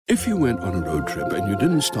If you went on a road trip and you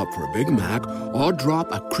didn't stop for a Big Mac or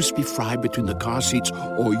drop a crispy fry between the car seats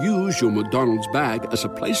or use your McDonald's bag as a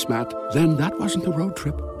placemat, then that wasn't a road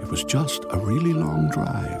trip. It was just a really long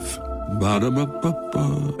drive.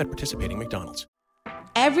 Ba-da-ba-ba-ba. At participating McDonald's.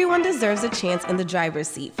 Everyone deserves a chance in the driver's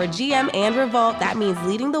seat. For GM and Revolt, that means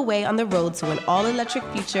leading the way on the road to an all-electric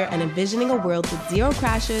future and envisioning a world with zero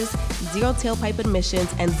crashes, zero tailpipe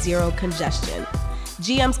emissions, and zero congestion.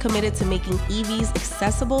 GM's committed to making EVs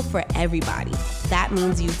accessible for everybody. That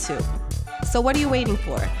means you too. So what are you waiting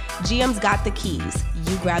for? GM's got the keys.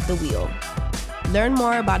 You grab the wheel. Learn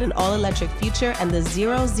more about an all-electric future and the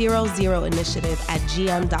 000 initiative at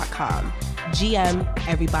gm.com. GM,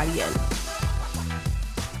 everybody in.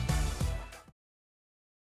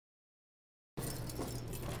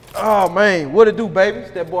 Oh, man, what it do, baby? It's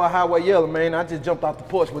that boy Highway Yella, man. I just jumped off the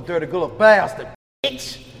porch with Dirty Good Bastard,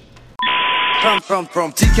 bitch. From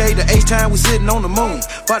TK to H-Town, we sitting on the moon.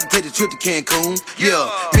 About to take the trip to Cancun.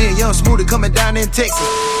 Yeah, me and Young Smoothie coming down in Texas.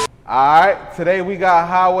 All right, today we got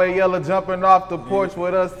Highway Yella jumping off the porch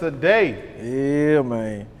with us today. Yeah,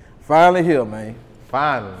 man. Finally here, man.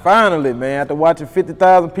 Finally, man. After watching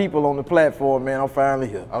 50,000 people on the platform, man, I'm finally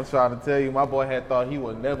here. I'm trying to tell you, my boy had thought he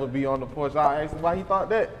would never be on the porch. I asked him why he thought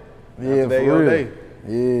that. Yeah, today, for real. Day.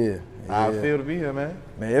 Yeah. How I feel to be here, man.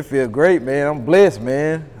 Man, it feels great, man. I'm blessed,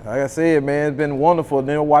 man. Like I said, man, it's been wonderful.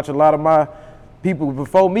 Then watch a lot of my people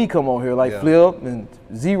before me come on here, like Flip and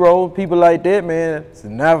Zero, people like that, man. So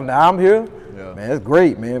now I'm here. Yeah. Man, it's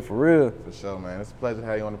great, man, for real. For sure, man. It's a pleasure to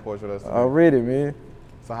have you on the porch with us today. Already, man.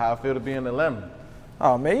 So how I feel to be in Atlanta?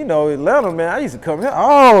 Oh, man, you know, Atlanta, man, I used to come here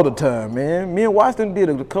all the time, man. Me and Washington did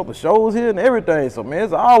a couple shows here and everything. So, man,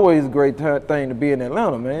 it's always a great thing to be in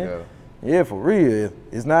Atlanta, man. Yeah, for real.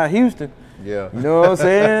 It's not Houston. Yeah. You know what I'm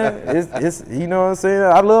saying? it's you know what I'm saying?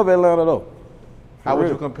 I love Atlanta, though. How would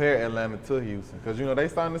you compare Atlanta to Houston? Because, you know, they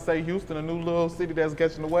starting to say Houston a new little city that's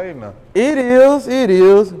catching the wave now. It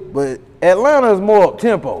is. But Atlanta is more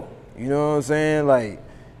up-tempo. You know what I'm saying? Like,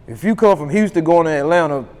 if you come from Houston going to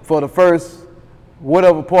Atlanta for the first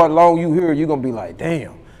whatever part long you hear, you're going to be like,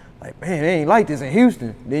 damn. Like, man, it ain't like this in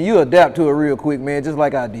Houston. Then you adapt to it real quick, man, just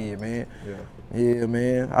like I did, man. Yeah,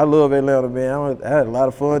 man. I love Atlanta, man. I had a lot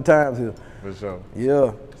of fun times here. For sure.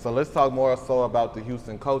 Yeah. So let's talk more so about the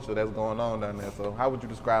Houston culture that's going on down there. So how would you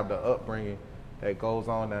describe the upbringing that goes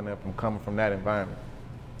on down there from coming from that environment?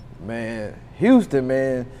 Man, Houston,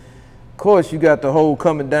 man. Of course, you got the whole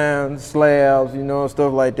coming down slabs, you know,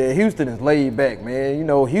 stuff like that. Houston is laid back, man. You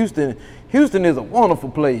know, Houston is a wonderful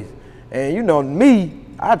place. And you know, me,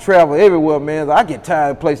 I travel everywhere, man. I get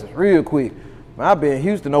tired of places real quick. I've been in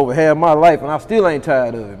Houston over half my life, and I still ain't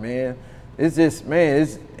tired of it, man. It's just, man,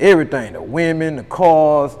 it's everything. The women, the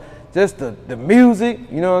cars, just the music,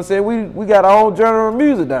 you know what I'm saying? We got our own genre of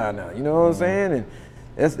music down there, you know what I'm saying? And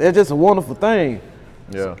it's just a wonderful thing.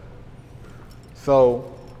 Yeah.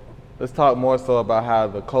 So let's talk more so about how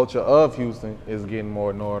the culture of Houston is getting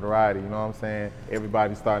more notoriety, you know what I'm saying?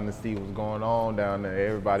 Everybody's starting to see what's going on down there.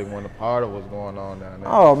 Everybody want a part of what's going on down there.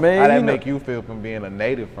 Oh, man. How that make you feel from being a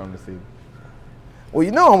native from the city? Well,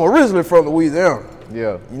 you know, I'm originally from Louisiana.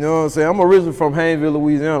 Yeah. You know what I'm saying? I'm originally from Haynesville,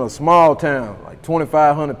 Louisiana, a small town, like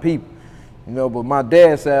 2,500 people. You know, but my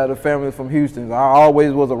dad's side of the family is from Houston. I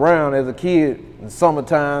always was around as a kid in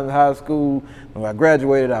summertime, high school. When I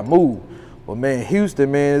graduated, I moved. But man, Houston,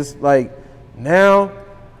 man, it's like now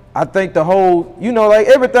I think the whole, you know, like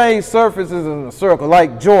everything surfaces in a circle,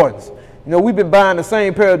 like Jordans. You know, we've been buying the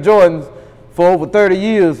same pair of Jordans for over 30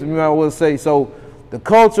 years, you might well say. So the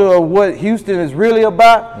culture of what Houston is really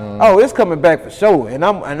about, oh, it's coming back for sure. And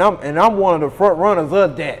I'm one of the front runners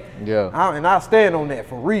of that. Yeah. And I stand on that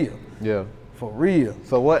for real. Yeah. For real.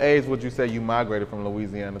 So what age would you say you migrated from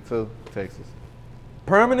Louisiana to Texas?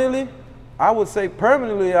 Permanently, I would say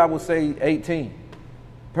 18.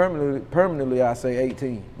 Permanently, I say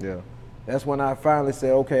 18. Yeah. That's when I finally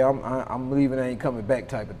said, okay, I'm leaving, I ain't coming back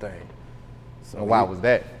type of thing. So and why was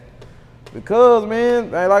that? Because, man,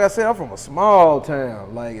 like I said, I'm from a small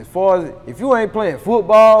town. Like, as far as, if you ain't playing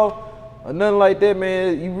football or nothing like that,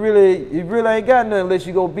 man, you really ain't got nothing unless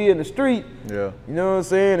you go be in the street. Yeah. You know what I'm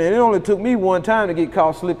saying? And it only took me one time to get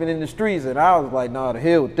caught slipping in the streets, and I was like, nah, to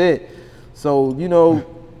hell with that. So, you know,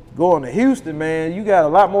 going to Houston, man, you got a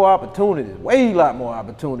lot more opportunities, way lot more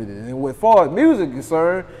opportunities. And as far as music is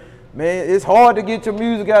concerned, man, it's hard to get your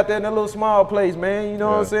music out there in that little small place, man. You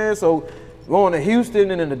know what I'm saying? So going to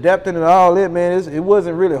Houston and then adapting and all that, man, it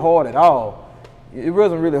wasn't really hard at all. It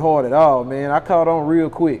wasn't really hard at all, man. I caught on real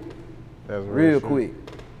quick. That's real quick.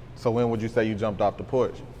 So when would you say you jumped off the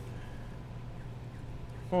porch?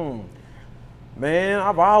 Man,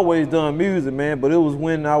 I've always done music, man, but it was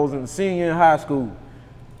when I was in senior in high school.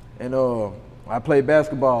 and I played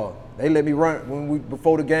basketball. They let me run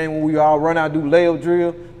before the game when we all run out do layup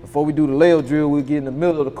drill. Before we do the layup drill, we get in the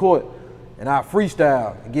middle of the court, and I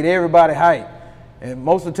freestyle and get everybody hyped. And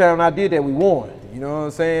most of the time when I did that, we won. You know what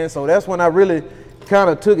I'm saying? So that's when I really kind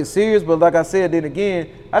of took it serious. But like I said, then again,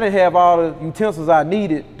 I didn't have all the utensils I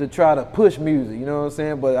needed to try to push music. You know what I'm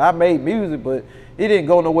saying? But I made music, but it didn't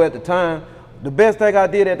go nowhere at the time. The best thing I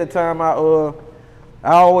did at the time, I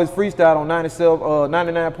always freestyled on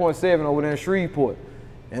 99.7 over there in Shreveport.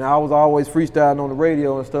 And I was always freestyling on the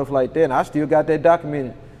radio and stuff like that. And I still got that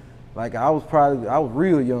documented. Like I was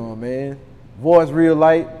real young, man. Voice real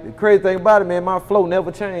light. The crazy thing about it, man, my flow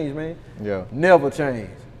never changed, man. Yeah. Never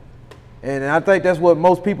changed. And I think that's what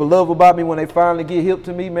most people love about me when they finally get hip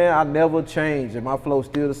to me, man. I never changed, and my flow's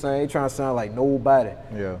still the same. Trying to sound like nobody.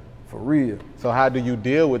 Yeah. For real. So how do you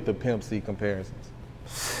deal with the Pimp C comparisons?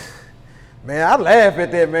 Man, I laugh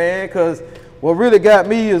at that, man, because what really got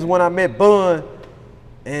me is when I met Bun,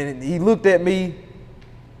 and he looked at me,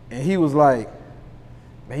 and he was like,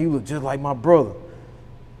 man, you look just like my brother.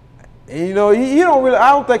 And you know, he don't really, I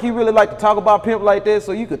don't think he really liked to talk about Pimp like that,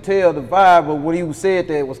 so you could tell the vibe of when he said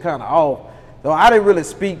that was kind of off. So I didn't really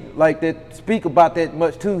speak about that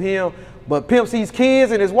much to him. But Pimp C's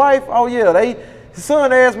kids and his wife, oh yeah, his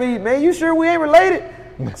son asked me, man, you sure we ain't related?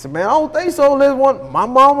 I said, man, I don't think so. My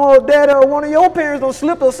mama or daddy or one of your parents don't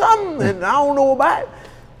slip or something, and I don't know about it.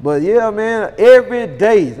 But yeah, man, every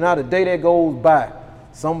day, it's not a day that goes by,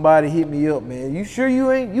 somebody hit me up, man. You sure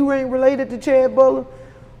you ain't related to Chad Butler?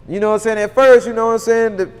 You know what I'm saying? At first, you know what I'm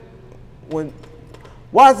saying, when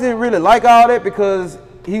Watts didn't really like all that because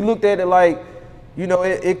he looked at it like, you know,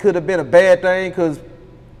 it could have been a bad thing because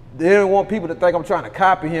they didn't want people to think I'm trying to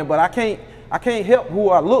copy him. But I can't help who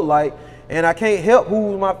I look like, and I can't help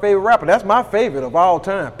who's my favorite rapper. That's my favorite of all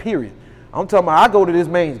time, period. I'm talking about, I go to this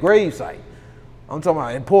man's gravesite. I'm talking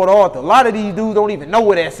about in Port Arthur. A lot of these dudes don't even know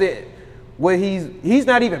where that's at. Where he's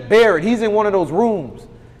not even buried. He's in one of those rooms.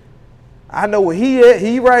 I know where he at.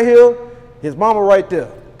 He right here. His mama right there.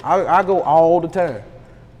 I go all the time.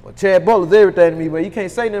 But Chad Butler's everything to me, man. You can't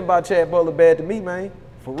say nothing about Chad Butler bad to me, man.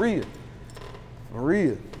 For real. For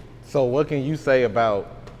real. So what can you say about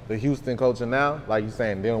the Houston culture now? Like you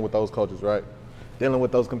saying, dealing with those cultures, right? Dealing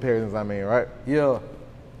with those comparisons, I mean, right? Yeah.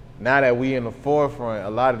 Now that we in the forefront, a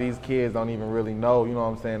lot of these kids don't even really know, you know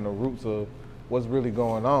what I'm saying, the roots of what's really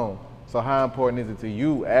going on. So how important is it to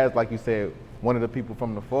you, as like you said, one of the people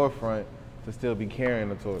from the forefront, to still be carrying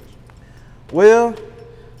the torch? Well,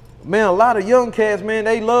 man, a lot of young cats, man,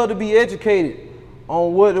 they love to be educated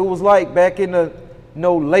on what it was like back in the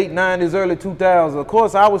late 90s, early 2000s. Of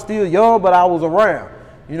course, I was still young, but I was around.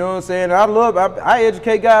 You know what I'm saying? I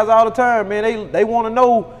educate guys all the time, man. They want to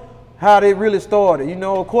know how they really started. You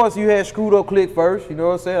know, of course, you had Screwed Up Click first. You know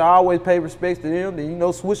what I'm saying? I always pay respects to them. Then, you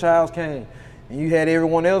know, Swish House came. And you had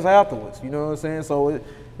everyone else afterwards. You know what I'm saying? So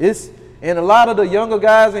and a lot of the younger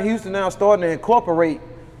guys in Houston now starting to incorporate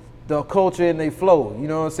the culture in their flow. You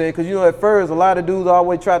know what I'm saying? Because, you know, at first, a lot of dudes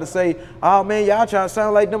always try to say, oh, man, y'all try to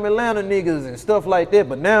sound like them Atlanta niggas and stuff like that.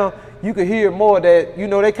 But now you can hear more that, you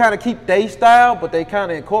know, they kind of keep their style, but they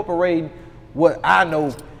kind of incorporate what I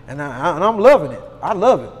know. And I'm loving it. I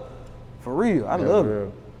love it. For real. I love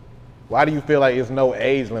it. Why do you feel like it's no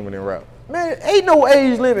age limit in rap? Man, ain't no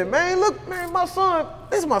age limit, man. Look, man, my son,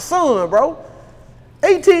 this is my son, bro.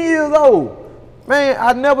 18 years old. Man,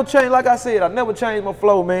 I never changed, like I said, I never changed my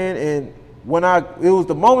flow, man. And it was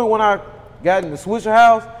the moment when I got in the Swisher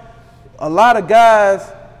House, a lot of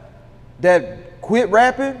guys that quit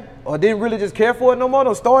rapping or didn't really just care for it no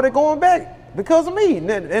more, started going back because of me. And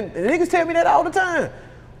niggas tell me that all the time.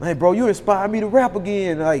 Man, bro, you inspired me to rap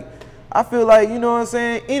again. Like, I feel like, you know what I'm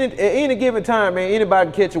saying, at any given time, man,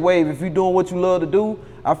 anybody can catch a wave if you're doing what you love to do.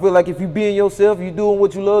 I feel like if you being yourself, you doing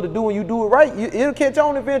what you love to do, and you do it right, it'll catch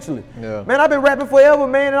on eventually. Yeah. Man, I've been rapping forever,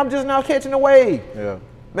 man, and I'm just now catching a wave. Yeah.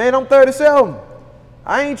 Man, I'm 37.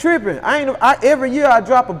 I ain't tripping. Every year I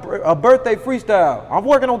drop a birthday freestyle. I'm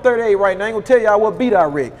working on 38 right now. I ain't gonna tell y'all what beat I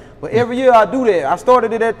wreck. But every year I do that. I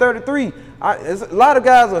started it at 33. A lot of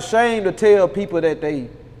guys are ashamed to tell people that they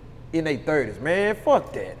in their 30s. Man,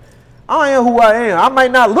 fuck that. I am who I am. I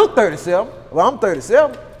might not look 37, but I'm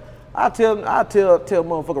 37. I tell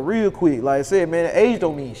motherfucker real quick. Like I said, man, age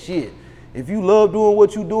don't mean shit. If you love doing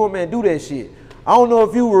what you doing, man, do that shit. I don't know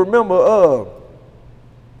if you remember a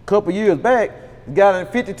couple years back, the guy named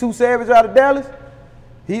 52 Savage out of Dallas,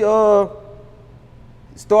 he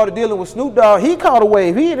started dealing with Snoop Dogg. He caught a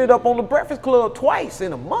wave. He ended up on the Breakfast Club twice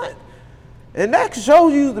in a month. And that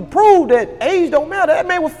shows you to prove that age don't matter. That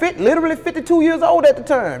man was literally 52 years old at the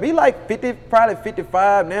time. He like 50, probably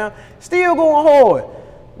 55 now, still going hard.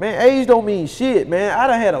 man, age don't mean shit, man. I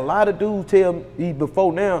done had a lot of dudes tell me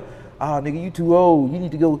before now, oh, nigga, you too old. You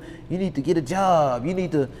need to get a job. You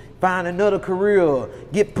need to find another career.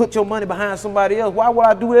 Put your money behind somebody else. Why would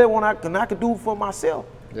I do that when I could do it for myself?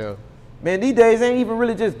 Yeah. Man, these days ain't even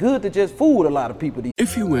really just good to just fool with a lot of people.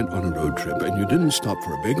 If you went on a road trip and you didn't stop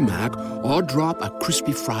for a Big Mac or drop a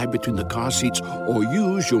crispy fry between the car seats or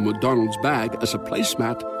use your McDonald's bag as a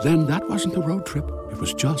placemat, then that wasn't a road trip. It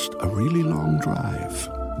was just a really long drive.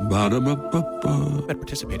 Ba-da-ba-ba-ba. At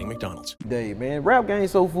participating McDonald's. Day, man, rap game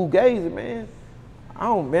so fugazi, man. I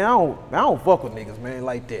don't fuck with niggas, man,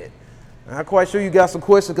 like that. And I'm quite sure you got some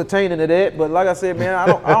questions containing to that, but like I said, man, I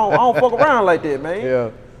don't fuck around like that, man.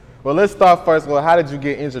 Yeah. Well, let's start first. Well, how did you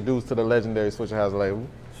get introduced to the legendary Swisher House label?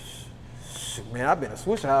 Man, I've been a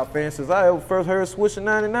Swisher House fan since I ever first heard Swisher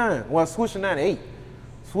 99. Well, Swisher 98.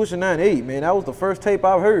 Swisher 98, man, that was the first tape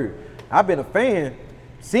I've heard. I've been a fan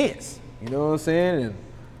since, you know what I'm saying? And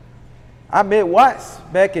I met Watts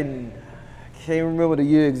back in, I can't remember the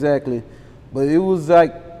year exactly, but it was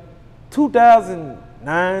like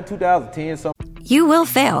 2009, 2010, something. You will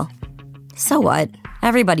fail. So what?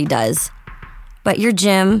 Everybody does. But your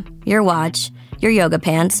gym, your watch, your yoga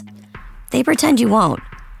pants, they pretend you won't.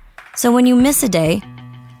 So when you miss a day,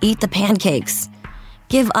 eat the pancakes.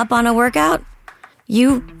 Give up on a workout?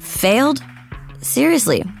 You failed?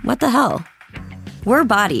 Seriously, what the hell? We're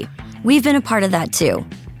Body. We've been a part of that too,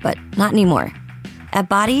 but not anymore. At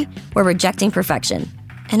Body, we're rejecting perfection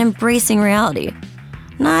and embracing reality.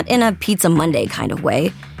 Not in a Pizza Monday kind of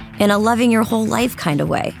way, in a loving your whole life kind of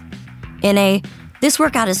way. In a, this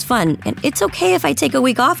workout is fun and it's okay if I take a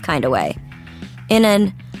week off kind of way. In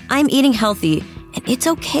an, I'm eating healthy and it's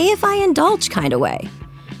okay if I indulge kind of way.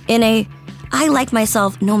 In a, I like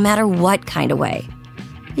myself no matter what kind of way.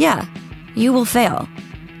 Yeah, you will fail.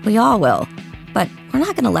 We all will. But we're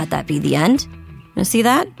not going to let that be the end. You see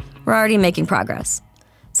that? We're already making progress.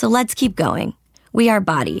 So let's keep going. We are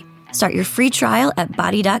Body. Start your free trial at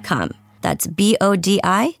body.com. That's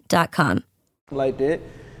BODI.com. Like that.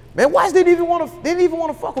 Man, Watts didn't even want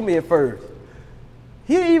to fuck with me at first.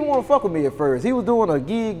 He didn't even want to fuck with me at first. He was doing a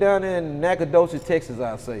gig down there in Nacogdoches, Texas,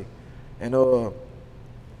 I'll say. And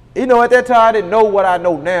you know, at that time I didn't know what I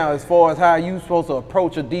know now as far as how you supposed to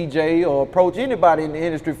approach a DJ or approach anybody in the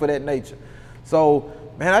industry for that nature. So,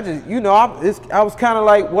 man, I just, you know, I was kind of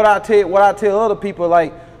like what I tell other people,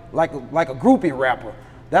 like a groupie rapper.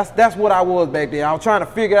 That's what I was back then. I was trying to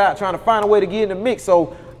figure out, trying to find a way to get in the mix.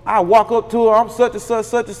 So I walk up to her, I'm such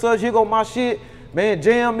and such, here go my shit. Man,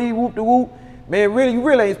 jam me, whoop de whoop. Man, really, you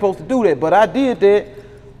really ain't supposed to do that, but I did that.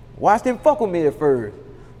 Watts didn't fuck with me at first.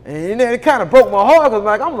 And then it kind of broke my heart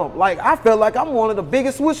because I felt like I'm one of the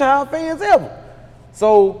biggest Swisher House fans ever.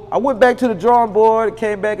 So I went back to the drawing board and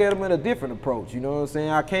came back at him in a different approach. You know what I'm saying?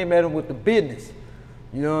 I came at him with the business.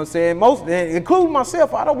 You know what I'm saying? Most, including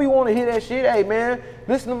myself, I don't be want to hear that shit. Hey man,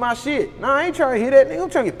 listen to my shit. Nah, I ain't trying to hear that. Nigga, I'm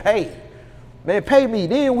trying to get paid. Man, pay me.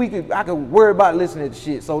 Then I could worry about listening to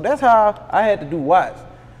shit. So that's how I had to do Watts.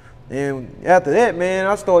 And after that, man,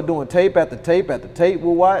 I started doing tape after tape after tape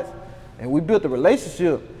with Watts. And we built a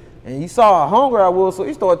relationship. And he saw how hungry I was, so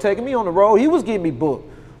he started taking me on the road. He was getting me booked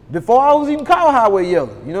before I was even called Highway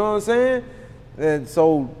Yella. You know what I'm saying? And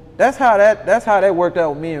so that's how that worked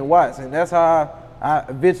out with me and Watts, and that's how I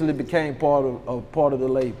eventually became part of the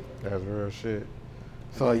label. That's real shit.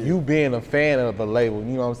 So you being a fan of the label,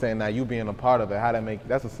 you know what I'm saying? Now you being a part of it, how that make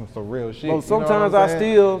that's some real shit. Well, sometimes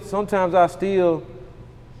I still,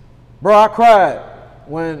 bro, I cried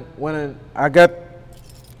when I got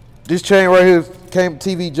this chain right here came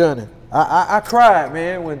TV Johnny. I cried,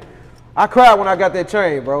 man. I cried when I got that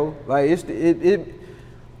chain, bro. Like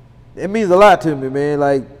it means a lot to me, man.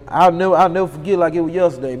 Like I'll never forget like it was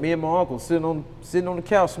yesterday. Me and my uncle sitting on the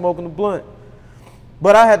couch smoking a blunt.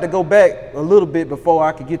 But I had to go back a little bit before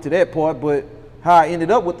I could get to that part. But how I ended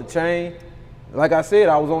up with the chain, like I said,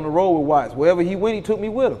 I was on the road with Watts. Wherever he went, he took me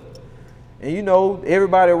with him. And you know,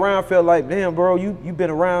 everybody around felt like, damn, bro, you've been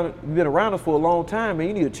around us for a long time, man.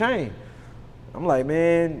 You need a chain. I'm like,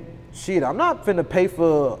 man, shit, I'm not finna pay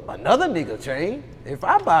for another nigga chain. If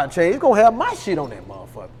I buy a chain, it's gonna have my shit on that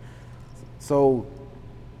motherfucker. So,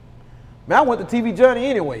 man, I went to TV Journey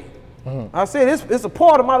anyway. Mm-hmm. I said, it's a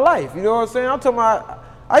part of my life, you know what I'm saying? I'm talking about,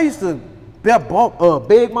 I used to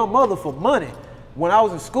beg my mother for money when I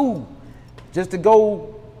was in school, just to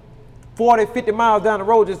go 40, 50 miles down the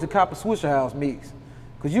road just to cop a Swisher House mix.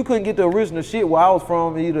 Cause you couldn't get the original shit where I was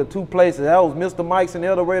from, either two places. That was Mr. Mike's in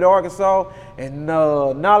El Dorado, Arkansas, and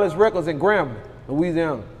Knowledge Records in Grambling,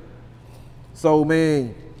 Louisiana. So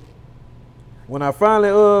man, when I finally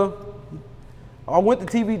I went to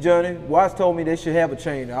TV Journey, Watts told me they should have a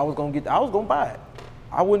chain. I was gonna buy it.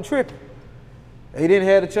 I wasn't tripping. They didn't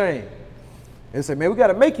have the chain. They said, man, we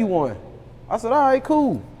gotta make you one. I said, all right,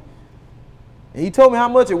 cool. And he told me how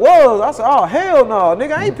much it was. I said, oh, hell no,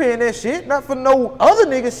 nigga, I ain't paying that shit. Not for no other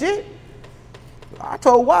nigga shit. I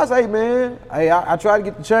told Watts, hey, man, I tried to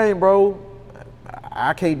get the chain, bro.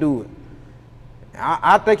 I can't do it.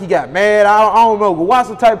 I think he got mad. I don't know. But Watts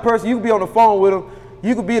the type of person, you could be on the phone with him.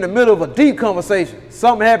 You could be in the middle of a deep conversation.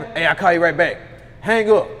 Something happened. Hey, I'll call you right back. Hang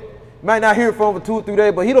up. Might not hear from him for 2 or 3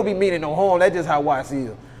 days, but he don't be meaning no harm. That's just how Watts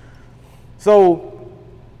is. So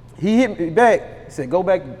he hit me back. He said, go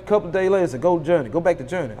back a couple of days later. He said, go to Journey. Go back to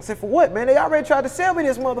Journey. I said, for what, man? They already tried to sell me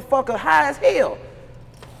this motherfucker high as hell.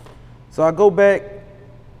 So I go back,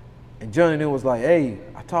 and Johnny then was like, hey,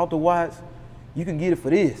 I talked to Watts. You can get it for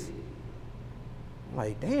this. I'm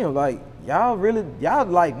like, damn, like, y'all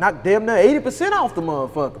like knocked damn near 80% off the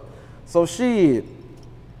motherfucker. So shit,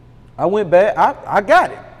 I went back, I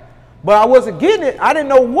got it. But I wasn't getting it. I didn't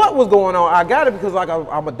know what was going on. I got it because like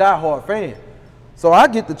I'm a diehard fan. So I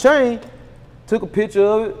get the chain, took a picture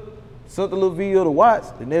of it, sent a little video to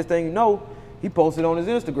Watts. The next thing you know, he posted on his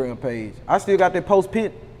Instagram page. I still got that post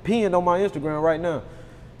pinned on my Instagram right now.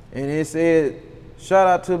 And it said, shout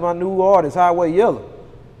out to my new artist, YELLA.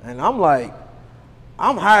 And I'm like,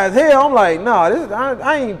 I'm high as hell. I'm like, nah,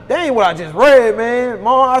 that ain't what I just read, man.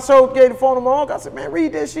 Mom, I showed gave the phone to my uncle. I said, man,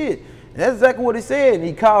 read that shit. And that's exactly what he said. And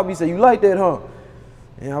he called me, said, you like that, huh?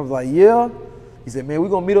 And I was like, yeah. He said, man, we're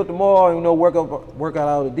gonna meet up tomorrow and work out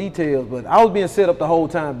all the details. But I was being set up the whole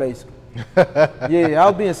time, basically. Yeah, I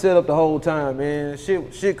was being set up the whole time, man.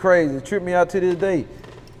 Shit crazy. It tripped me out to this day.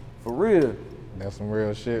 For real. That's some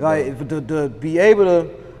real shit, like, to be able to,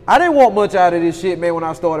 I didn't want much out of this shit, man, when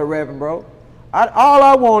I started rapping, bro. All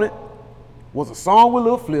I wanted was a song with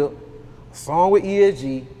Lil Flip, a song with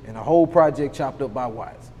ESG, and a whole project chopped up by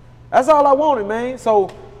Watts. That's all I wanted, man. So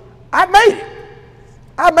I made it.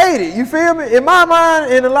 I made it, you feel me? In my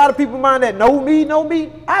mind, and a lot of people's mind that know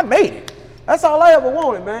me, I made it. That's all I ever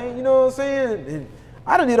wanted, man. You know what I'm saying? And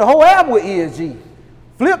I done did a whole album with ESG.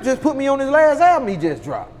 Flip just put me on his last album he just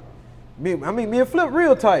dropped. Me and Flip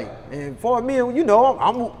real tight. And for me, you know,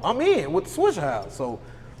 I'm in with the Swisher House. So,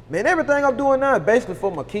 man, everything I'm doing now is basically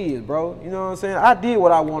for my kids, bro. You know what I'm saying? I did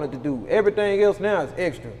what I wanted to do. Everything else now is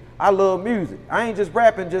extra. I love music. I ain't just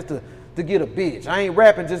rapping just to get a bitch. I ain't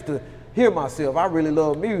rapping just to hear myself. I really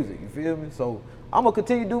love music, you feel me? So I'm gonna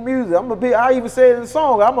continue to do music. I even said in the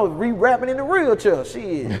song, I'm gonna re-rapping in the real church.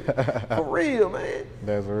 Shit. For real, man.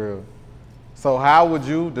 That's real. So how would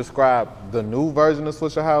you describe the new version of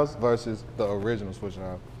Swisher House versus the original Swisher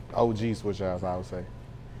House? OG Swisher House, I would say.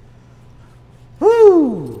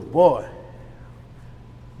 Whoo, boy.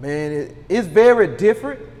 Man, it's very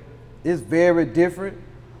different. It's very different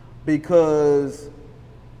because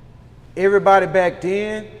everybody back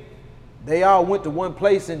then, they all went to one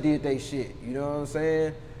place and did they shit. You know what I'm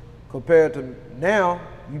saying? Compared to now,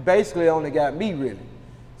 you basically only got me really.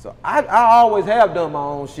 So I always have done my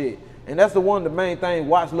own shit. And that's the main thing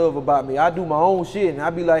Watts love about me. I do my own shit and I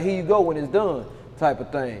be like, here you go when it's done, type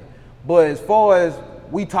of thing. But as far as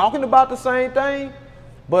we talking about the same thing,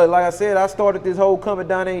 but like I said, I started this whole Coming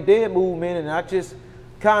Down Ain't Dead movement and I just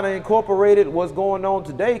kind of incorporated what's going on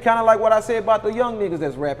today. Kind of like what I said about the young niggas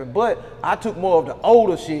that's rapping. But I took more of the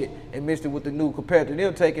older shit and mixed it with the new compared to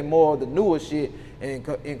them taking more of the newer shit and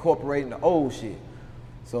incorporating the old shit.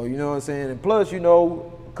 So, you know what I'm saying? And plus, you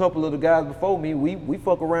know, a couple of the guys before me, we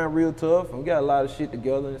fuck around real tough and we got a lot of shit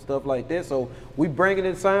together and stuff like that. So we bringing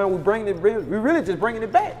it sound, we really just bringing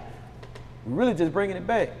it back. We really just bringing it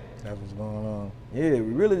back. That's what's going on. Yeah, we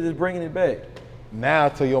really just bringing it back. Now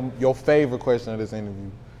to your favorite question of this interview.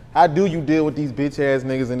 How do you deal with these bitch ass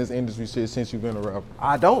niggas in this industry shit since you've been a rapper?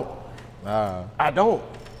 I don't. I don't.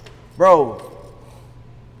 Bro,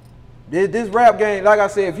 this rap game, like I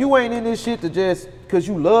said, if you ain't in this shit to just cause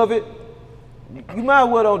you love it, you might as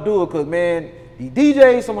well don't do it cause man, these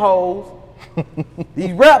DJs some hoes,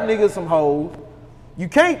 these rap niggas some hoes. You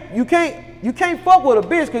can't fuck with a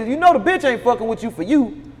bitch cause you know the bitch ain't fucking with you for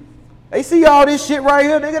you. They see all this shit right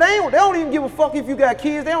here, nigga. They don't even give a fuck if you got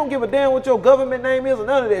kids. They don't give a damn what your government name is or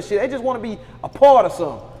none of that shit. They just want to be a part of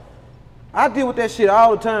something. I deal with that shit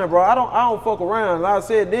all the time, bro. I don't fuck around. Like I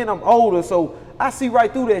said, then I'm older, so I see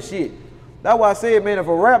right through that shit. That's why I said, man, if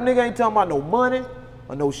a rap nigga ain't talking about no money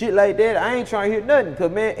or no shit like that, I ain't trying to hear nothing.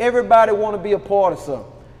 Cause man, everybody want to be a part of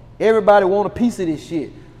something. Everybody want a piece of this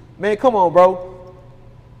shit. Man, come on, bro.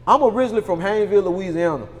 I'm originally from Haynesville,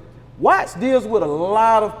 Louisiana. Watts deals with a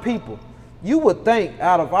lot of people. You would think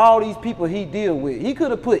out of all these people he deal with, he could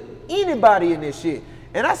have put anybody in this shit.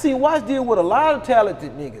 And I see Watts deal with a lot of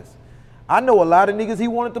talented niggas. I know a lot of niggas he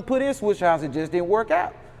wanted to put in Swisher House, it just didn't work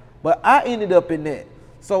out. But I ended up in that.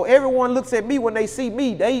 So everyone looks at me when they see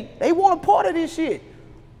me, they want a part of this shit.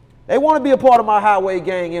 They want to be a part of my highway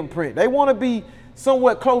gang imprint. They want to be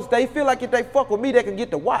somewhat close. They feel like if they fuck with me, they can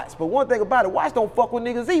get the Watts. But one thing about it, Watts don't fuck with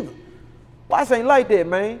niggas either. Watts ain't like that,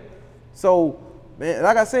 man. So, man,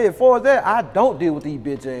 like I said, as far as that, I don't deal with these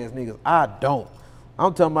bitch ass niggas. I don't.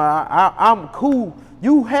 I'm talking about, I'm cool.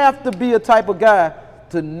 You have to be a type of guy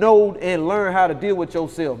to know and learn how to deal with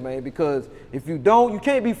yourself, man. Because if you don't, you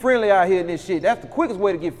can't be friendly out here in this shit. That's the quickest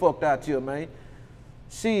way to get fucked out here, man.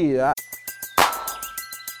 Shit.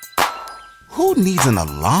 Who needs an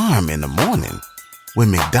alarm in the morning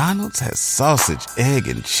when McDonald's has sausage, egg,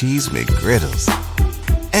 and cheese McGriddles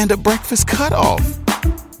and a breakfast cutoff?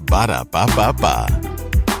 Ba-da-ba-ba-ba.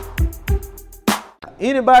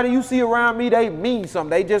 Anybody you see around me, they mean something.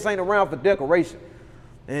 They just ain't around for decoration.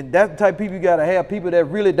 And that's the type of people you gotta have, people that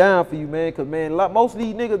really down for you, man. Cause man, most of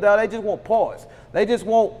these niggas, they just want parts. They just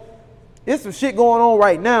want, it's some shit going on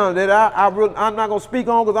right now that I'm not gonna speak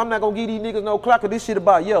on because I'm not gonna give these niggas no clout, cause this shit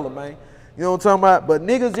about YELLA, man. You know what I'm talking about? But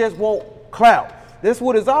niggas just want clout. That's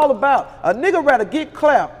what it's all about. A nigga rather get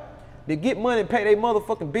clout than get money and pay their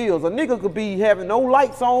motherfucking bills. A nigga could be having no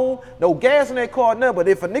lights on, no gas in their car, nothing. But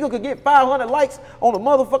if a nigga could get 500 likes on a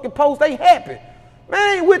motherfucking post, they happy. Man,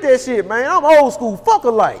 I ain't with that shit, man. I'm old school. Fuck a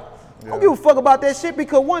like. I don't give a fuck about that shit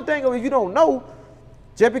because one thing, if you don't know,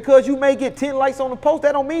 just because you may get 10 likes on the post,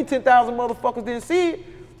 that don't mean 10,000 motherfuckers didn't see it.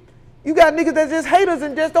 You got niggas that just haters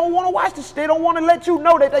and just don't want to watch the shit. They don't want to let you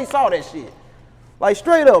know that they saw that shit. Like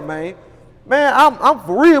straight up, man. Man, I'm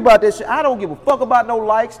for real about that shit. I don't give a fuck about no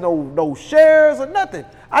likes, no shares or nothing.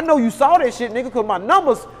 I know you saw that shit, nigga, because my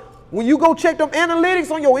numbers, when you go check them analytics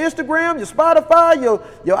on your Instagram, your Spotify,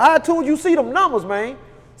 your iTunes, you see them numbers, man.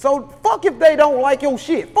 So fuck if they don't like your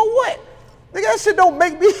shit. For what? Nigga, that shit don't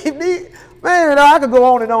make me, man, I could go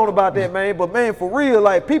on and on about that, man. But man, for real,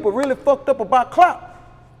 like people really fucked up about clout.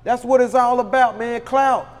 That's what it's all about, man,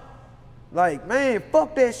 clout. Like, man,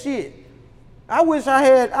 fuck that shit. I wish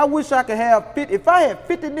I could have 50, if I had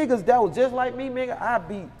 50 niggas that was just like me, man,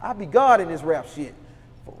 I'd be God in this rap shit.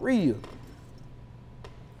 For real.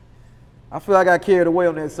 I feel like I carried away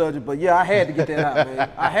on that subject, but yeah, I had to get that out, man.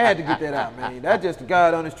 I had to get that out, man. That's just the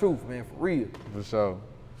God honest truth, man, for real. For sure.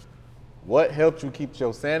 What helped you keep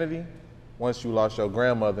your sanity once you lost your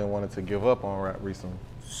grandmother and wanted to give up on rap recently?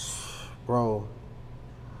 Bro,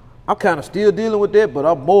 I'm kind of still dealing with that, but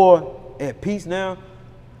I'm more at peace now.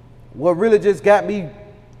 What really just got me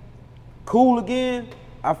cool again,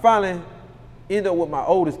 I finally ended up with my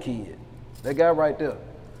oldest kid. That guy right there.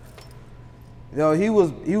 You know, he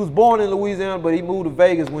was born in Louisiana, but he moved to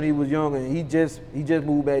Vegas when he was young, and he just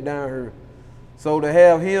moved back down here. So to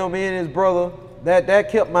have him and his brother, that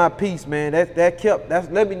kept my peace, man. That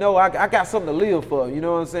let me know I got something to live for. You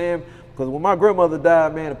know what I'm saying? Because when my grandmother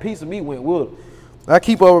died, man, a piece of me went with her. I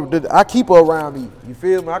keep her around me. You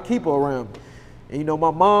feel me? I keep her around me. And you know,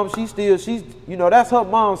 my mom, she's you know, that's her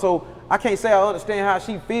mom. So I can't say I understand how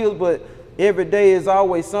she feels, but every day is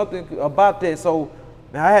always something about that. So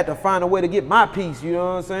man, I had to find a way to get my peace. You know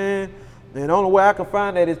what I'm saying? And the only way I could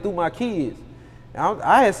find that is through my kids.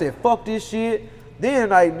 I had said, fuck this shit. Then,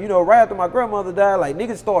 like, you know, right after my grandmother died, like,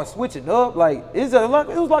 niggas started switching up. Like, it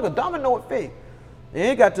was like a domino effect. And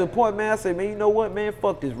it got to a point, man, I said, man, you know what, man,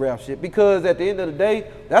 fuck this rap shit. Because at the end of the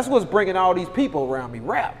day, that's what's bringing all these people around me,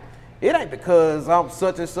 rap. It ain't because I'm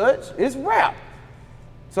such and such, it's rap.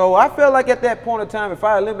 So I felt like at that point in time, if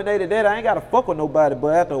I eliminated that, I ain't got to fuck with nobody.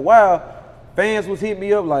 But after a while, fans was hitting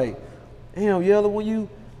me up like, damn, Yella, when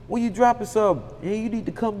you dropping something, yeah, you need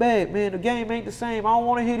to come back, man. The game ain't the same. I don't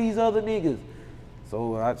want to hear these other niggas.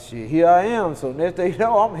 So here I am. So next thing you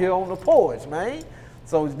know, I'm here on the porch, man.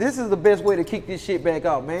 So this is the best way to kick this shit back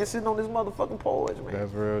out, man. Sitting on this motherfucking porch, man.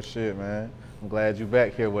 That's real shit, man. I'm glad you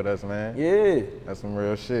back here with us, man. Yeah. That's some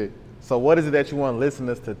real shit. So what is it that you want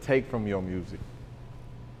listeners to take from your music?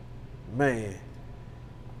 Man,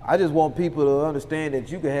 I just want people to understand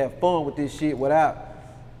that you can have fun with this shit without,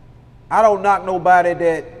 I don't knock nobody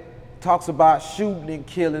that talks about shooting and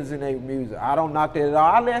killings in their music. I don't knock that at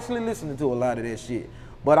all. I actually listen to a lot of that shit.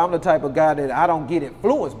 But I'm the type of guy that I don't get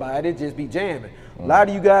influenced by it. It just be jamming. A lot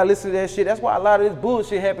of you guys listen to that shit. That's why a lot of this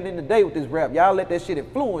bullshit happening today with this rap. Y'all let that shit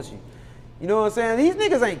influence you. You know what I'm saying? These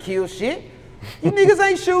niggas ain't kill shit. You niggas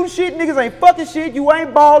ain't shooting shit. Niggas ain't fucking shit. You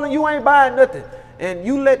ain't balling. You ain't buying nothing. And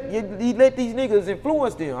you let these niggas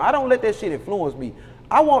influence them. I don't let that shit influence me.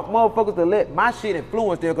 I want motherfuckers to let my shit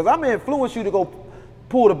influence them, because I'm gonna influence you to go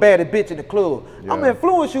pull the baddest bitch in the club. Yeah. I'm gonna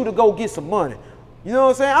influence you to go get some money. You know what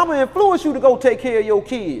I'm saying? I'm gonna influence you to go take care of your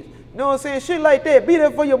kids. You know what I'm saying? Shit like that. Be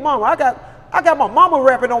there for your mama. I got my mama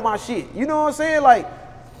rapping on my shit. You know what I'm saying? Like,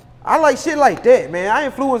 I like shit like that, man. I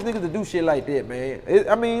influence niggas to do shit like that, man.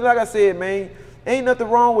 I mean, like I said, man, ain't nothing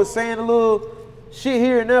wrong with saying a little shit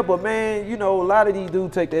here and there, but man, you know, a lot of these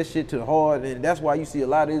dudes take that shit to the heart, and that's why you see a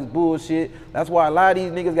lot of this bullshit. That's why a lot of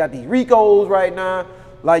these niggas got these Ricos right now.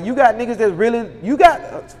 Like, you got niggas that's really, you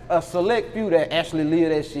got a select few that actually live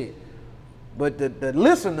that shit. But the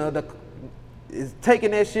listener is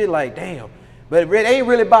taking that shit like, damn. But it ain't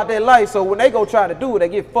really about that life, so when they go try to do it, they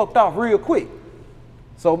get fucked off real quick.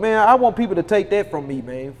 So, man, I want people to take that from me,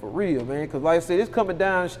 man, for real, man. Because, like I said, it's coming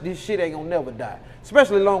down, this shit ain't gonna never die.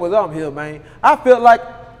 Especially as long as I'm here, man. I felt like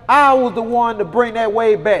I was the one to bring that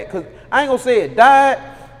wave back. Because I ain't gonna say it died.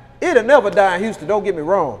 It'll never die in Houston, don't get me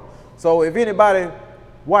wrong. So, if anybody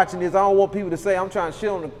watching this, I don't want people to say I'm trying to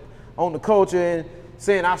shit on the culture and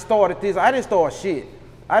saying I started this. I didn't start shit.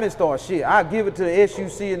 I give it to the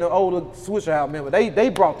SUC and the older Swisher House member. They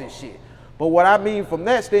brought this shit. But what I mean from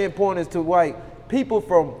that standpoint is to like people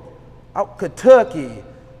from Kentucky,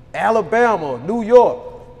 Alabama, New York.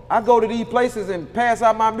 I go to these places and pass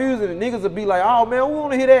out my music and niggas will be like, oh man, we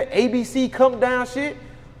wanna hear that ABC come down shit.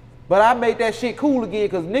 But I make that shit cool again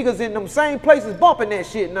because niggas in them same places bumping that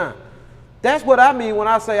shit now. That's what I mean when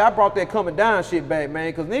I say I brought that coming down shit back,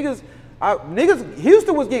 man. Because niggas,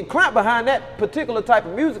 Houston was getting clamped behind that particular type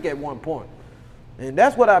of music at one point. And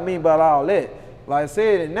that's what I mean by all that. Like I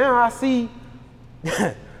said, and now I see,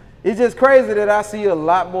 it's just crazy that I see a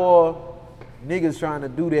lot more niggas trying to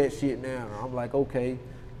do that shit now. I'm like, okay,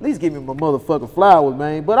 at least give me my motherfucking flowers,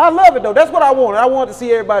 man. But I love it though. That's what I wanted. I wanted to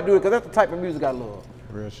see everybody do it because that's the type of music I love.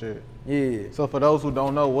 Real shit. Yeah. So for those who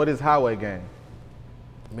don't know, what is Highway Gang?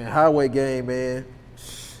 Man, Highway Gang, man.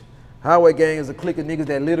 Highway Gang is a clique of niggas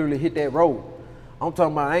that literally hit that road. I ain't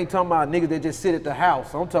talking about niggas that just sit at the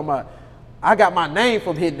house. I'm talking about, I got my name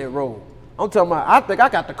from hitting that road. I'm talking about, I think I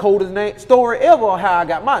got the coldest story ever on how I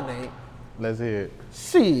got my name. Let's hear it.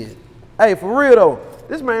 Shit. Hey, for real though,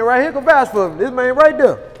 this man right here can vouch for me. This man right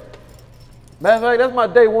there. Matter of fact, that's my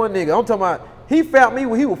day one nigga. I'm talking about, he found me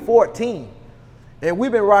when he was 14. And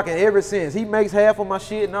we've been rocking ever since. He makes half of my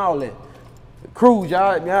shit and all that. Cruz,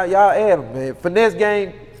 y'all add him, man. Finesse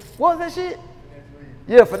Gang, what was that shit?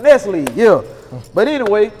 Yeah, Finesse League, yeah. But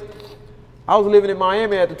anyway, I was living in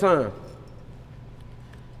Miami at the time.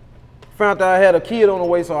 Found out I had a kid on the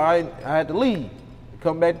way, so I had to leave,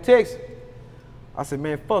 come back to Texas. I said,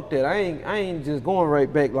 man, fuck that. I ain't just going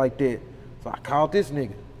right back like that. So I called this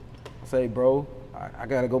nigga. I said, bro, I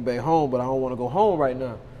gotta go back home, but I don't want to go home right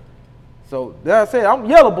now. So that I said, I'm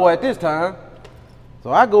Yellow Boy at this time.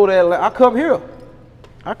 So I go there, I come here.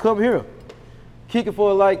 Kick it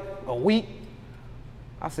for like a week.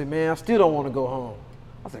 I said, man, I still don't want to go home.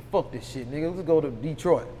 I said, fuck this shit, nigga. Let's go to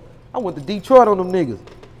Detroit. I went to Detroit on them niggas.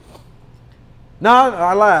 Nah,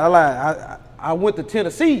 I lied. I went to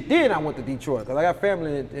Tennessee, then I went to Detroit, because I got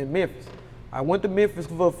family in Memphis. I went to Memphis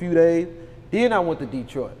for a few days, then I went to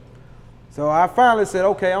Detroit. So I finally said,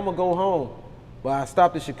 okay, I'm going to go home. But I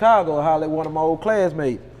stopped in Chicago and hollered at one of my old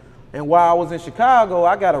classmates. And while I was in Chicago,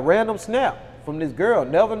 I got a random snap from this girl.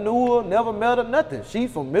 Never knew her, never met her, nothing.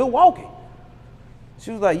 She's from Milwaukee.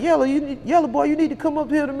 She was like, Yellow Boy, you need to come up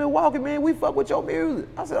here to Milwaukee, man. We fuck with your music.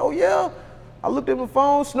 I said, oh yeah? I looked at my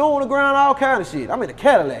phone, snow on the ground, all kind of shit. I'm in a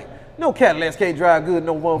Cadillac. No Cadillacs can't drive good,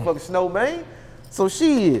 no motherfucking snow, man. So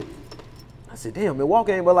shit. I said, damn,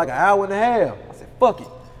 Milwaukee ain't but like an hour and a half. I said, fuck it.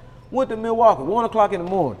 Went to Milwaukee, 1 o'clock in the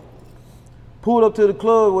morning. Pulled up to the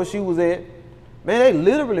club where she was at. Man, they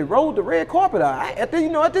literally rolled the red carpet out. At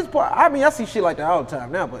this point, I mean, I see shit like that all the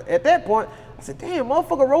time now, but at that point, I said, damn,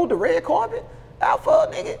 motherfucker rolled the red carpet out for a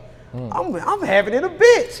nigga. I'm having it a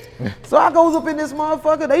bitch. So I goes up in this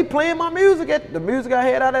motherfucker, they playing my music, the music I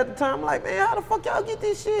had out at the time. I'm like, man, how the fuck y'all get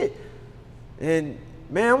this shit? And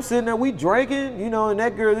man, I'm sitting there, we drinking, and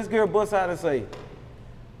this girl busts out and say,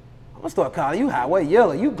 I'm gonna start calling you Highway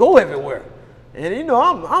Yella, you go everywhere. And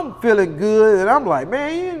I'm feeling good, and I'm like,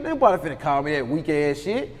 man, you ain't nobody finna call me that weak ass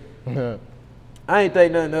shit. I ain't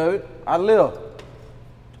think nothing of it. I left.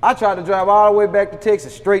 I tried to drive all the way back to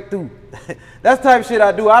Texas straight through. That's the type of shit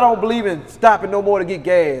I do. I don't believe in stopping no more to get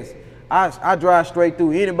gas. I drive straight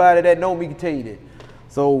through. Anybody that know me can tell you that.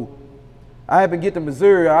 So I happened to get to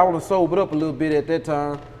Missouri. I want to sober up a little bit at that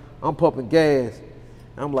time. I'm pumping gas.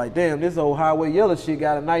 I'm like, damn, this old Highway Yella shit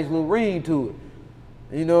got a nice little ring to it.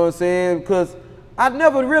 You know what I'm saying? Because I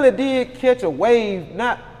never really did catch a wave,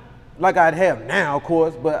 not like I'd have now, of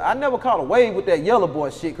course, but I never caught a wave with that Yellow Boy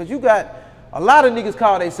shit, because you got a lot of niggas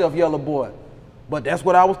call themselves Yellow Boy. But that's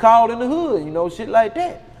what I was called in the hood, shit like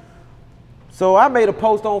that. So I made a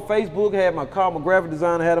post on Facebook, had my graphic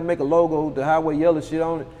designer, had to make a logo with the Highway Yella shit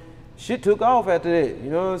on it. Shit took off after that, you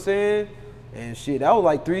know what I'm saying? And shit, that was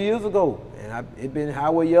like 3 years ago. And it been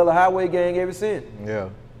Highway Yella, Highway Gang ever since. Yeah.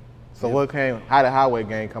 So how did Highway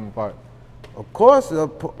Gang come apart? Of course, a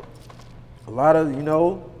lot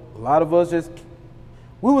of us just,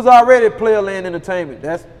 we was already Player Land Entertainment.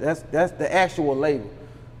 That's the actual label.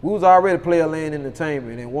 We was already Player Land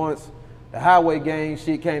Entertainment. And once the Highway Gang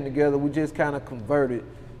shit came together, we just kind of converted,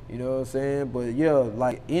 you know what I'm saying? But yeah,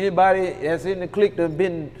 like anybody that's in the clique that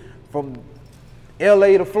been from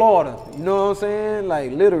LA to Florida, you know what I'm saying?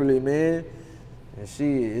 Like literally, man. And shit,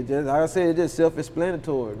 it just, like I said, it's just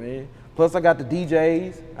self-explanatory, man. Plus, I got the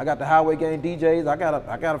DJs. I got the Highway Gang DJs. I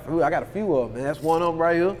got a few of them, man. That's one of them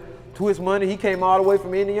right here. Twist Money. He came all the way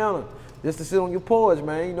from Indiana just to sit on your porch,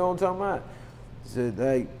 man. You know what I'm talking about? So,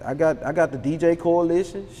 like, I got the DJ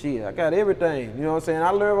coalition. Shit, I got everything. You know what I'm saying? I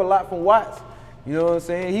learned a lot from Watts. You know what I'm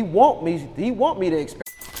saying? He want me to expand.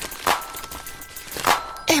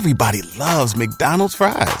 Everybody loves McDonald's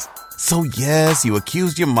fries. So yes, you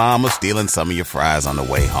accused your mom of stealing some of your fries on the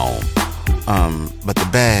way home. But the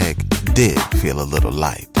bag did feel a little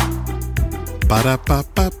light.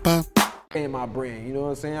 Ba-da-ba-ba-ba. In my brand, you know what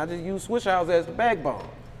I'm saying? I just use Swish House as the backbone.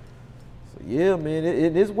 So yeah, man,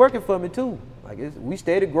 it's working for me too. Like we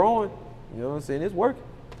steady growing, you know what I'm saying? It's working.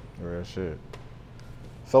 Real shit.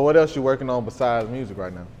 So what else you working on besides music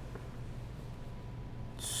right now?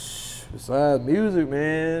 Besides music,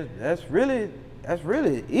 man, that's really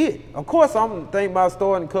it. Of course, I'm thinking about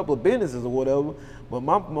starting a couple of businesses or whatever, but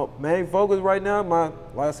my main focus right now,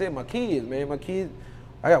 like I said, my kids, man. My kids,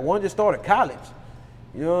 I got one just started college.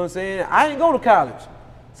 You know what I'm saying? I didn't go to college.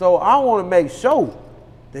 So I want to make sure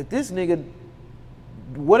that this nigga,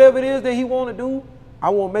 whatever it is that he want to do, I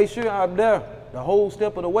want to make sure I'm there the whole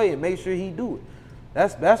step of the way and make sure he do it.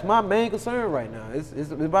 That's my main concern right now.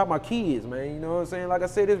 It's about my kids, man. You know what I'm saying? Like I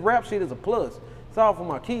said, this rap shit is a plus. It's all for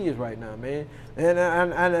my kids right now, man. And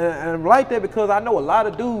I'm like that because I know a lot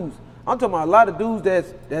of dudes. I'm talking about a lot of dudes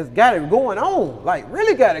that's got it going on, like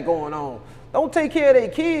really got it going on. Don't take care of their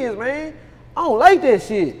kids, man. I don't like that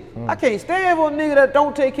shit. I can't stand for a nigga that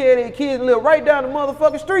don't take care of their kids and live right down the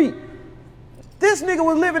motherfucking street. This nigga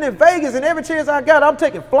was living in Vegas and every chance I got, I'm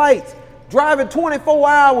taking flights, driving 24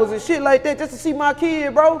 hours and shit like that just to see my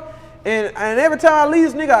kid, bro. And every time I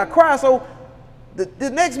leave this nigga, I cry. So the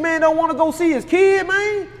next man don't want to go see his kid,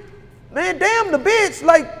 man. Man, damn the bitch.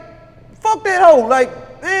 Like, fuck that hoe.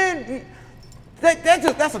 Like, man,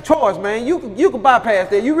 that's a choice, man. You can bypass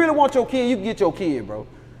that. You really want your kid, you can get your kid, bro.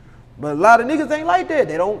 But a lot of niggas ain't like that.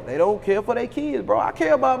 They don't care for their kids, bro. I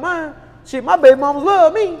care about mine. Shit, my baby mamas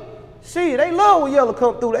love me. Shit, they love when Yella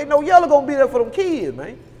come through. They know Yella gonna be there for them kids,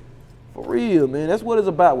 man. For real, man. That's what it's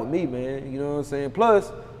about with me, man. You know what I'm saying?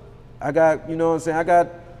 Plus, I got, you know what I'm saying,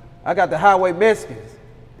 I got the Highway Mexicans,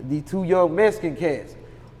 these two young Mexican cats.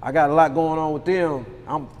 I got a lot going on with them.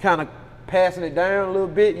 I'm kind of passing it down a little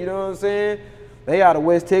bit, you know what I'm saying? They out of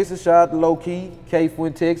West Texas, shout out to Low Key,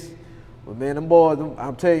 K-Fuin, Texas. But man, them boys,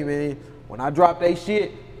 I'm telling you, man, when I drop they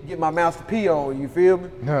shit, get my Master P on, you feel me?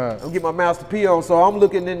 I'm get my Master P on, so I'm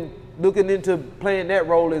looking into playing that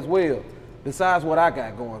role as well, besides what I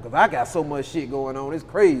got going, because I got so much shit going on, it's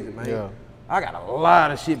crazy, man. Yeah. I got a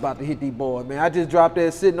lot of shit about to hit these boys, man. I just dropped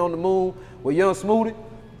that Sitting on the Moon with Young Smoothie,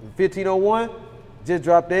 1501. Just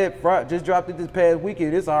dropped it this past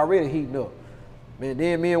weekend. It's already heating up. Man,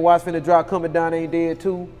 then me and Watts finna drop Coming Down Ain't Dead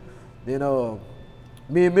too. Then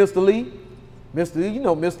me and Mr. Lee, you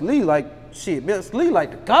know Mr. Lee like shit. Mr. Lee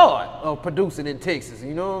like the god of producing in Texas.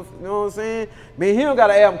 You know what I'm saying? Me and him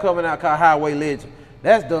got an album coming out called Highway Legend.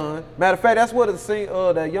 That's done. Matter of fact, that's what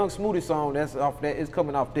that Young Smoothie song that's off that is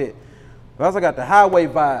coming off that. I also got the Highway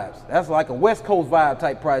Vibes. That's like a West Coast vibe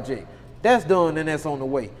type project. That's done and that's on the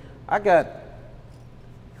way. I got,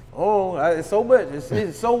 it's so much.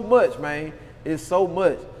 It's so much, man. It's so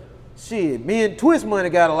much. Shit, me and Twist Money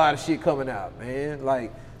got a lot of shit coming out, man.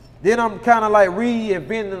 Like, then I'm kind of like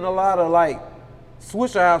reinventing a lot of like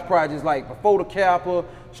Swisher House projects, like Before the Capper,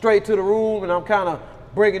 Straight to the Room, and I'm kind of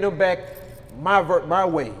bringing them back my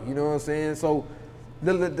way. You know what I'm saying? So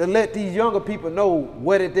to let these younger people know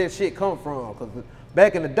where did that shit come from. Because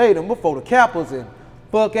back in the day, them Before the Cappers and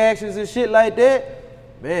Fuck Actions and shit like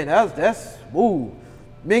that, man, that's ooh.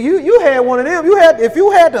 Man, you had one of them. If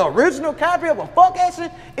you had the original copy of a Fuck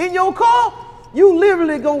Action in your car, you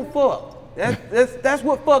literally gon' fuck. That's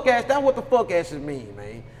what Fuck Action. That's what the Fuck Action mean,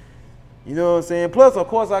 man. You know what I'm saying? Plus, of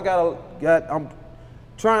course, I'm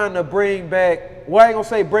trying to bring back. Well, I ain't gonna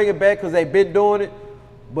say bring it back because they've been doing it,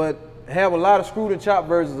 but have a lot of screwed and chopped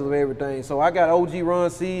versions of everything. So I got OG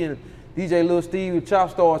Run C and DJ Lil Steve with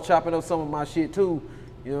Chop Stars chopping up some of my shit too.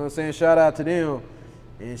 You know what I'm saying? Shout out to them.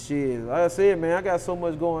 And shit, like I said, man, I got so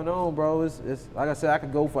much going on, bro. It's like I said, I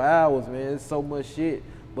could go for hours, man. It's so much shit.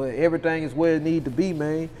 But everything is where it need to be,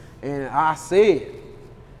 man. And I said,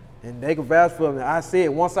 and they can vouch for me, I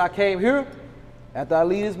said once I came here, after I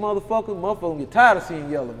leave this motherfucker gonna get tired of seeing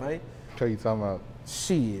Yella, man. What you talking about?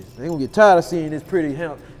 Shit, they gonna get tired of seeing this pretty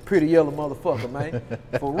Yella motherfucker, man.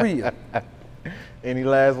 For real. Any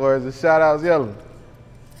last words of shout outs, Yella?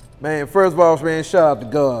 Man, first of all, man, shout out to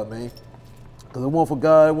God, man. Cause it wasn't for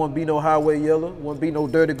God, it wouldn't be no Highway Yella, wouldn't be no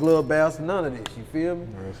Dirty Glove Bastard, none of this, you feel me?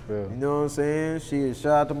 Respect. You know what I'm saying? Shit,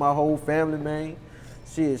 shout out to my whole family, man.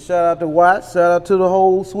 Shit, shout out to Watts, shout out to the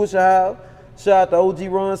whole Swisher House, shout out to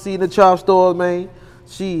OG Ron C in the chop stores, man.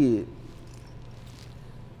 Shit.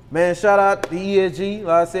 Man, shout out to ESG.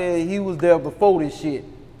 Like I said, he was there before this shit.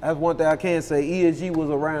 That's one thing I can say. ESG was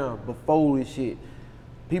around before this shit.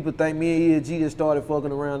 People think me and ESG just started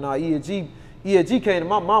fucking around. Now ESG came to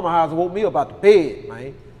my mama's house and woke me up out the bed,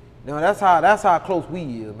 man. Now that's how close we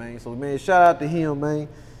is, man. So man, shout out to him, man.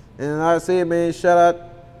 And like I said, man, shout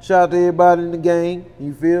out to everybody in the gang.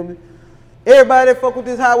 You feel me? Everybody that fuck with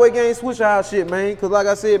this Highway Gang Swisher House shit, man. Cause like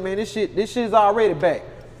I said, man, this shit's already back.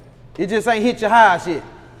 It just ain't hit your high shit.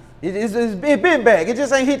 It's been back. It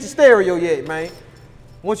just ain't hit your stereo yet, man.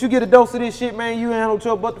 Once you get a dose of this shit, man, you ain't have no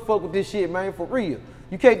trouble but to fuck with this shit, man, for real.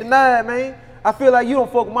 You can't deny it, man. I feel like you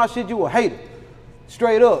don't fuck with my shit, you a hater.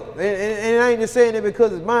 Straight up. And I ain't just saying it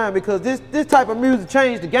because it's mine, because this type of music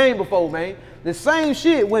changed the game before, man. The same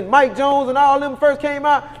shit when Mike Jones and all them first came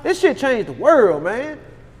out, this shit changed the world, man.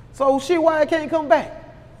 So shit, why it can't come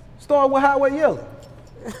back? Start with Highway Yella.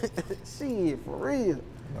 Shit, for real.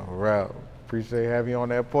 All right. Appreciate having you on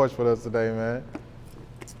that porch with us today, man.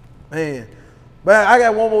 Man, but I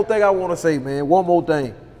got one more thing I want to say, man. One more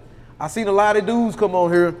thing. I seen a lot of dudes come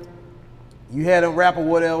on here. You had them rap or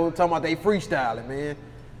whatever, talking about they freestyling, man.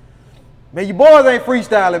 Man, you boys ain't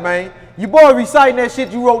freestyling, man. You boys reciting that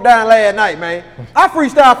shit you wrote down last night, man. I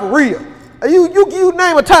freestyle for real. You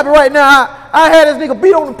name a topic right now. I had this nigga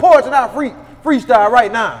beat on the porch and I freestyle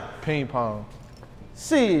right now. Ping pong.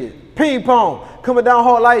 Shit, ping pong. Coming down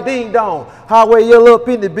hard like ding dong. Highway Yella up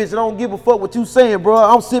in this bitch. I don't give a fuck what you saying, bro.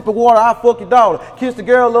 I'm sipping water, I fuck your daughter. Kiss the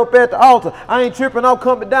girl up at the altar. I ain't tripping, I'm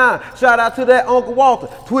coming down. Shout out to that Uncle Walter.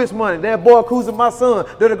 Twist money, that boy cruising my son.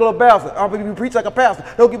 Dirty Glove Bastard. I'm gonna preach like a pastor.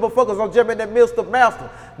 Don't give a fuck, I'm jumping that Mr. Master.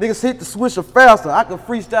 Niggas hit the swisher faster. I can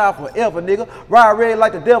freestyle forever, nigga. Ride red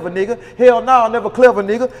like the devil, nigga. Hell no, never clever,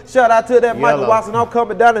 nigga. Shout out to that Michael Watson. I'm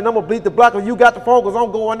coming down and I'm gonna bleed the block. And you got the phone, cause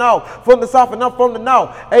I'm going off. From the south and I'm from the north.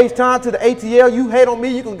 H-Town to the ATL. You hate on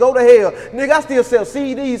me, you can go to hell. Nigga, I still sell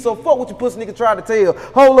CDs, so fuck what you pussy nigga try to tell.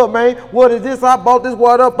 Hold up, man. What is this? I bought this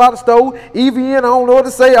water up by the stove. EVN, I don't know what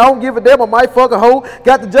to say. I don't give a damn. I might fuck a hoe.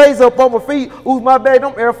 Got the J's up on my feet. Ooh, my bag,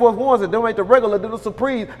 them Air Force Ones. And them ain't the regular, them the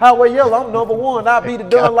Supreme. Highway Yella, I'm number one. I be the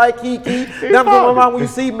done like Kiki. Damn, my mind when you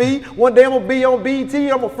see me. One day I'm gonna be on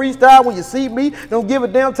BT. I'm gonna freestyle when you see me. Don't give a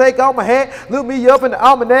damn. Take off my hat. Look me up in the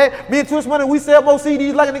almanac. Me and Twist Money, we sell more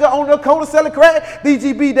CDs like a nigga on the corner selling crack.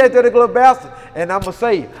 DGB, that Dirty Glove Bastard. And I'ma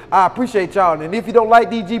say, I appreciate y'all. And if you don't like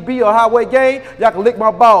DGB or Highway Gang, y'all can lick my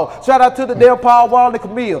ball. Shout out to the damn Paul Wall and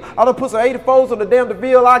Camille. I done put some 84s on the damn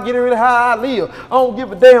DeVille. I get it really how I live. I don't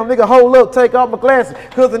give a damn, nigga. Hold up, take off my glasses,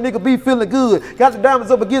 cause the nigga be feeling good. Got the diamonds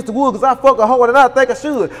up against the wood, cause I fuck a hoe and I think I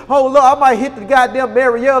should. Hold up, I might hit the goddamn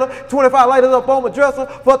Marietta. 25 lighters up on my dresser.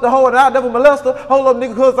 Fuck the hoe and I never molest her. Hold up,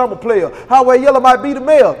 nigga, cause I'm a player. Highway Yella might be the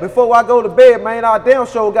mayor. Before I go to bed, man, our damn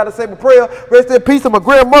show gotta say my prayer. Rest in peace to my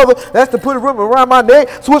grandmother. That's to put a ribbon around my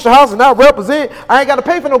neck. Switch the house and I represent. I ain't gotta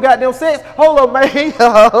pay for no goddamn sex. Hold up, man.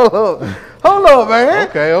 Hold up, man.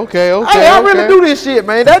 Okay. Hey, I really do this shit,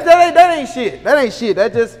 man. That ain't shit. That ain't shit.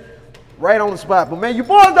 That just right on the spot. But man, you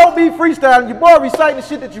boys don't be freestyling. You boys reciting the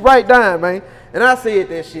shit that you write down, man. And I said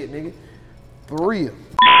that shit, nigga. For real.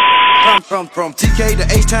 From TK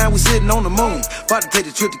to H-Town, we sitting on the moon. About to take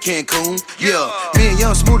the trip to Cancun. Yeah, me and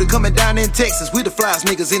Young Smoothie coming down in Texas. We the flyest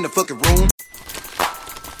niggas in the fucking room.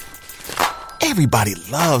 Everybody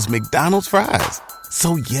loves McDonald's fries.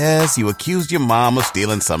 So yes, you accused your mom of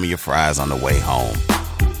stealing some of your fries on the way home.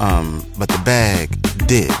 But the bag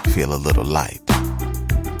did feel a little light.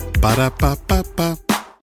 Ba-da-ba-ba-ba.